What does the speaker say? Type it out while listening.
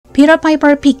Peter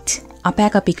Piper picked a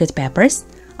bag of pickled peppers.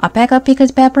 A bag of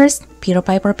pickled peppers Peter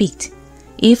Piper picked.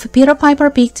 If Peter Piper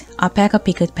picked a bag of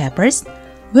pickled peppers,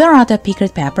 where are the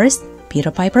pickled peppers Peter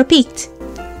Piper picked?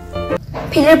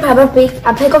 Peter Piper picked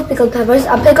a bag of pickled peppers.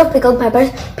 A bag of pickled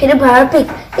peppers Peter Piper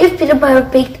picked. If Peter Piper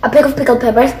picked a bag of pickled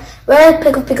peppers, where are the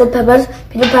bag of pickled peppers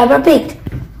Peter Piper picked?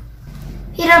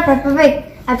 Peter Piper picked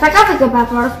a bag of pickled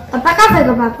peppers. A bag of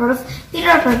pickled peppers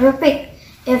Peter Piper picked.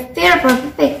 If Peter Piper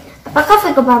picked a bag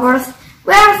of pickled peppers,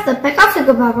 where is the bag of pickled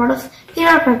peppers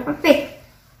Peter Piper picked?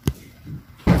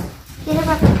 Peter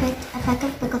Piper picked a bag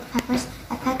of pickled peppers.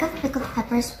 A bag of pickled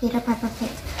peppers Peter Piper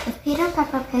picked. If Peter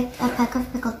Piper picked a bag of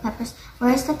pickled peppers,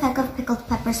 where is the bag of pickled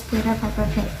peppers Peter Piper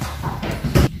picked?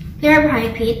 Peter Piper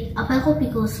picked a bag of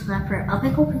pickled pepper. A bag of pickled pepper Peter Piper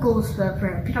picked.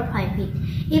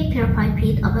 If Peter Piper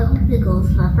picked a bag of pickled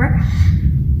pepper,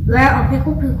 where a bag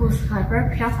of pickled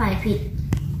pepper Peter Piper picked?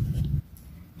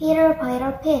 Peter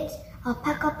Piper picked a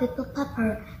pack of pickled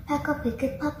pepper. Pack of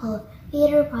pickled pepper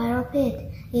Peter Piper picked.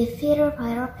 If Peter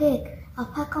Piper picked a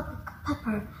pack of pickled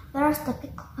pepper, where's the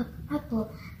pickled pepper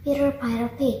Peter Piper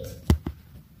picked?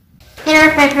 Peter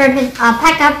Piper picked a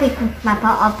pack of pickled pepper.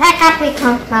 A pack of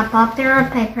pickled pepper Peter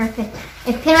Piper picked.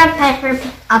 If Peter Piper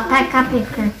picked a pack of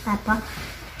pickled pepper,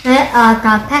 where are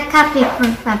the pack of pickled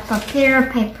pepper Peter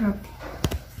Piper picked?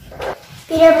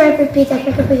 Peter Piper picked a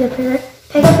pack of pickled pepper.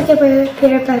 Pack of pickled pepper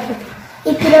Peter Piper picked.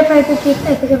 If Peter Piper picked a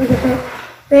pack of pickled pepper,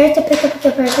 where's the pack of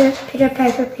pickled pepper Peter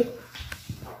Piper picked?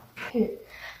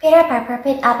 Peter Piper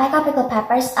picked a bag of pickled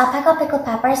peppers. A bag of pickled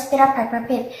peppers Peter Piper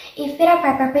picked. If Peter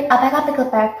Piper picked a bag of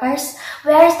pickled peppers,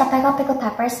 where is the bag of pickled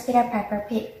peppers Peter Piper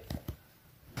picked?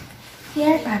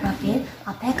 Peter Piper picked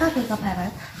a bag of pickled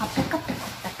peppers. A bag of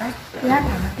pickled peppers Peter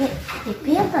Piper picked. If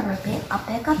Peter Piper picked a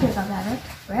bag of pickled peppers,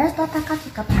 where is the bag of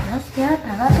pickled peppers Peter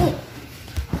Piper picked?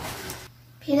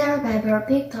 Peter Piper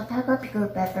picked a bag of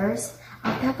pickled peppers. A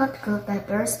bag of pickled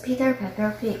peppers Peter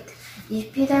Piper picked.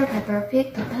 If Peter Piper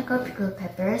picked a bag of pickled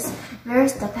peppers,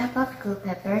 where's the bag of pickled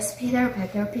peppers Peter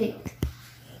Piper picked?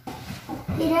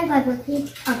 Peter Piper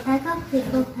picked a bag of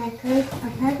pickled peppers. A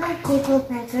bag of pickled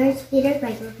peppers Peter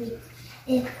Piper picked.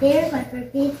 If Peter Piper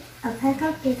picked a bag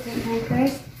of pickled peppers,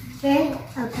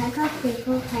 where's a bag of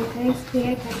pickled peppers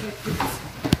Peter Piper picked?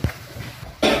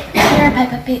 Peter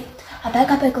Piper picked a bag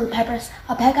of pickled peppers.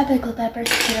 A bag of pickled peppers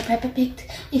Peter Piper picked.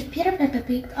 If Peter Piper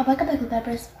picked a bag of pickled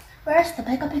peppers, where's the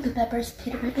bag of pickled peppers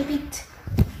Peter Piper picked?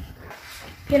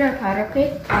 Peter Piper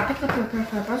picked a bag of pickled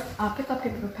peppers.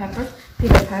 A bag of pickled peppers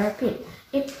Peter Piper picked.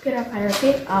 If Peter Piper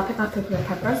picked a bag of pickled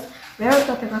peppers, where's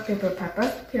the bag of pickled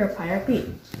peppers Peter Piper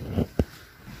picked?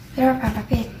 Peter Piper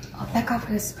picked a bag of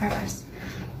pickled peppers.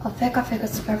 A bag of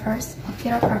pickled peppers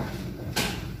Peter Piper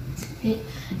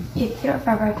picked. If Peter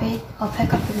Piper picked a bag of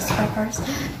pickled peppers,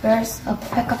 where's a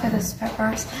bag of pickled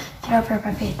peppers Peter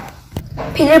Piper picked?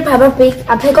 Peter Piper picked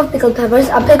a bag of pickled peppers.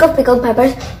 A bag of pickled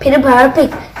peppers Peter Piper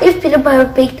picked. If Peter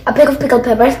Piper picked a bag of pickled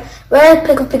peppers, where are a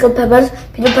bag of pickled peppers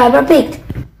Peter Piper picked?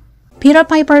 Peter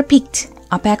Piper picked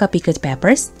a bag of pickled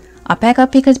peppers. A bag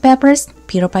of pickled peppers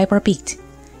Peter Piper picked.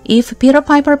 If Peter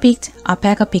Piper picked a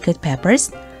bag of pickled peppers,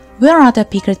 where are the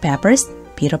pickled peppers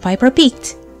Peter Piper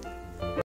picked?